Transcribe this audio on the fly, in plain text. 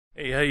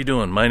Hey, how you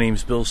doing? My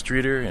name's Bill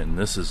Streeter, and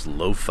this is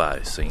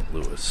Lo-Fi St.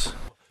 Louis.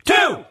 2,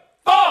 4,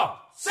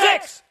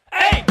 6, 8,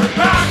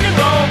 rock and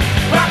roll,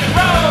 rock and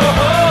roll.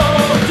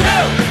 2,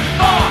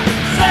 4,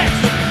 6,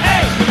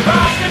 8,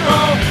 rock and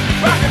roll,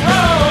 rock and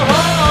roll.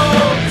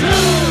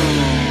 2.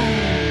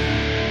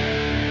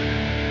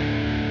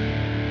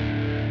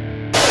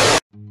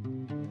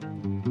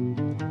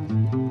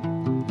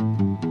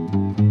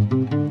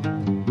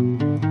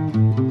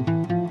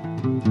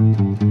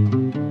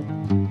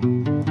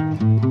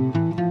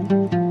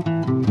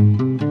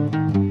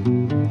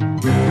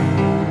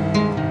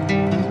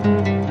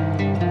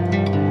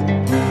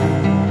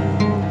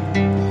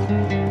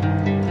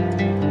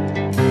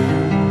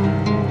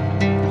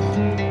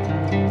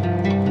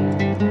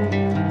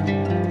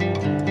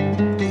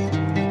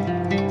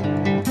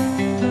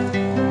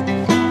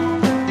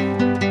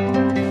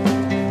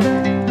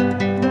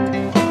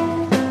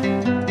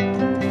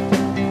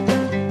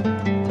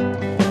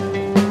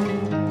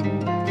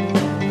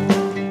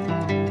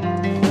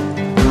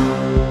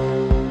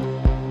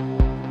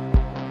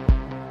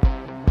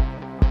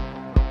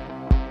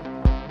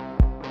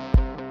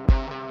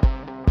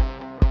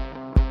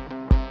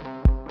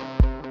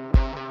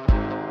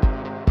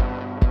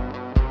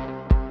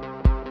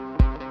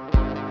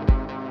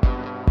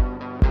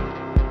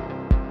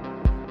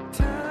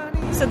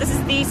 So this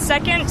is the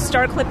second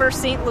Star Clipper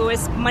St.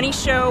 Louis Munny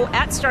show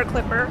at Star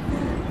Clipper,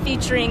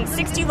 featuring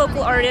 60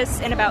 local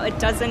artists and about a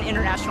dozen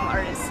international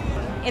artists.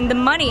 And the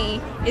Munny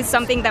is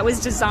something that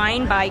was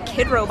designed by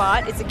Kid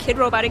Robot. It's a Kid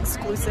Robot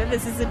exclusive.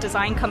 This is a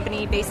design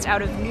company based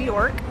out of New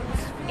York.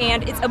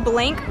 And it's a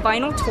blank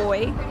vinyl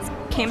toy.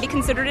 It can be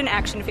considered an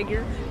action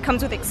figure.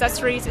 Comes with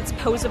accessories. It's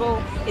posable.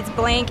 It's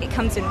blank. It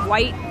comes in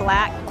white,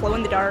 black,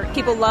 glow-in-the-dark.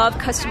 People love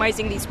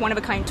customizing these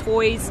one-of-a-kind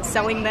toys,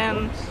 selling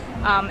them.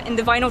 And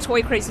the vinyl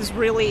toy craze has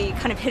really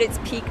kind of hit its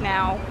peak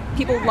now.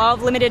 People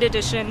love limited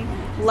edition,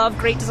 love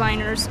great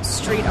designers,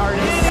 street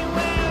artists.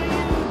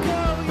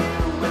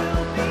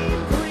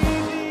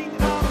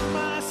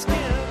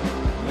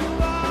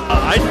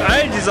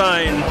 I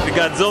designed the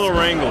Godzilla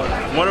Wrangler,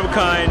 one of a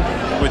kind,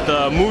 with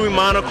a movie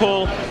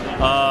monocle,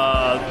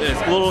 this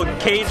little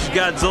caged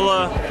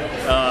Godzilla,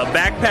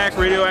 backpack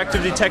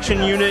radioactive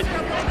detection unit,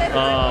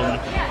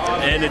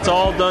 and it's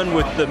all done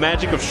with the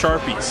magic of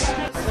Sharpies.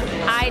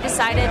 I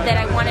decided that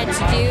I wanted to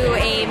do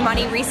a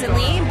Munny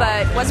recently,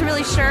 but wasn't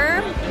really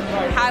sure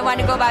how I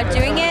wanted to go about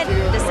doing it.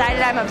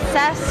 Decided I'm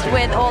obsessed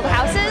with old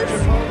houses.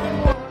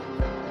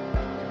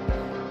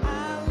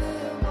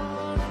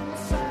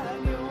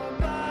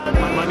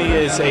 My Munny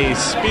is a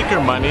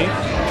speaker Munny.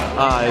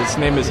 His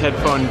name is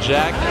Headphone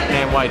Jack,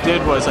 and what I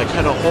did was I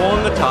cut a hole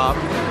in the top,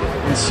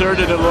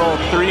 inserted a little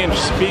 3-inch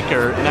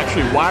speaker, and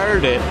actually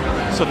wired it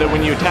so that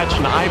when you attach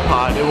an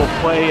iPod, it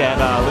will play at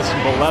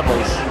listenable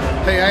levels.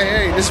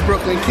 Hey, this is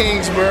Brooklyn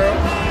Kingsborough.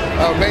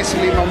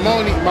 Basically,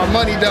 my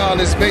Munny doll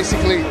is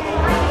basically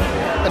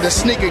the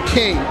sneaker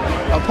king.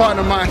 A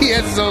partner of mine, he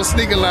has his own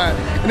sneaker line,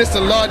 and it's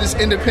the largest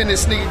independent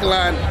sneaker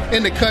line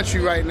in the country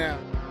right now.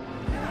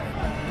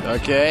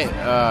 Okay,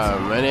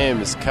 my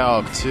name is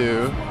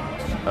Calc2.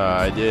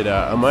 I did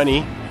a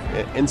Munny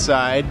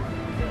inside.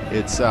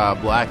 It's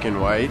black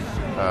and white.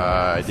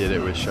 I did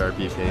it with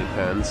Sharpie paint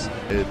pens.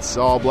 It's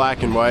all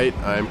black and white.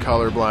 I'm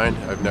colorblind.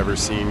 I've never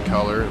seen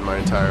color in my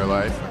entire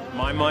life.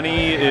 My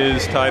Munny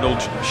is titled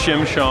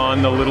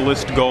Shimshon, the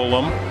Littlest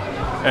Golem,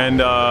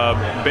 and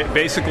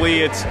basically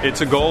it's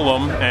a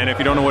golem, and if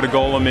you don't know what a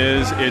golem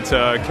is, it's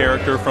a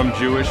character from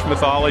Jewish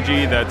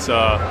mythology that's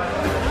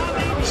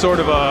sort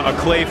of a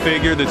clay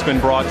figure that's been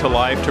brought to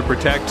life to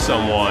protect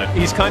someone.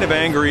 He's kind of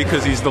angry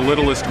because he's the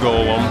littlest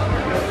golem.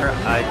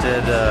 I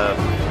did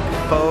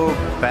Faux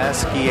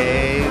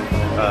Basquiat,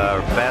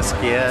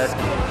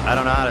 I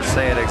don't know how to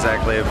say it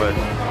exactly, but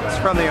it's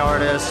from the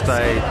artist.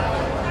 I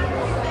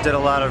did a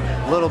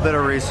little bit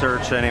of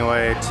research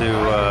anyway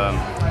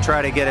to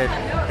try to get it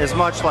as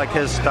much like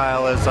his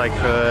style as I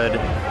could,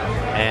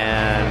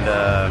 and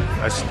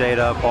I stayed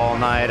up all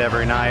night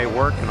every night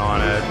working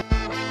on it.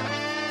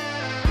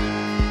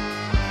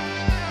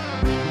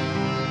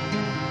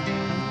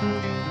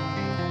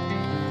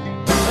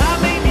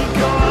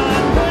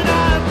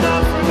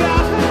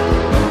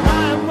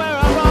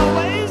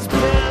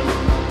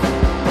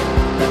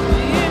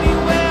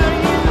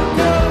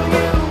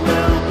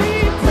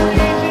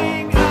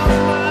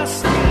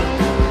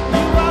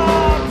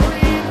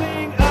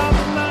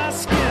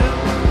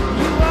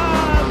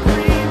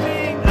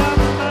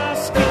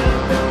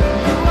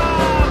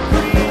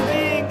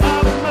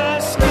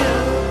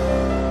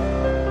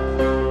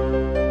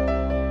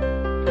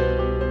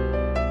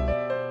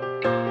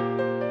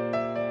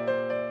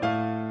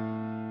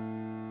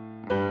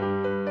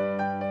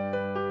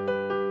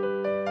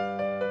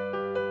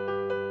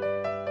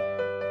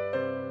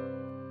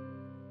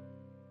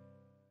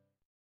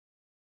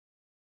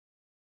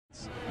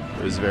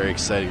 It was very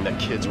exciting. That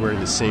kid's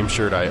wearing the same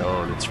shirt I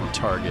own. It's from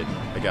Target.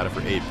 I got it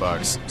for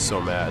 $8. So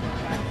mad.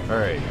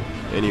 Alright,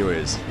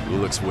 anyways, he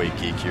looks way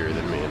geekier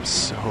than me. I'm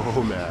so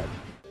mad.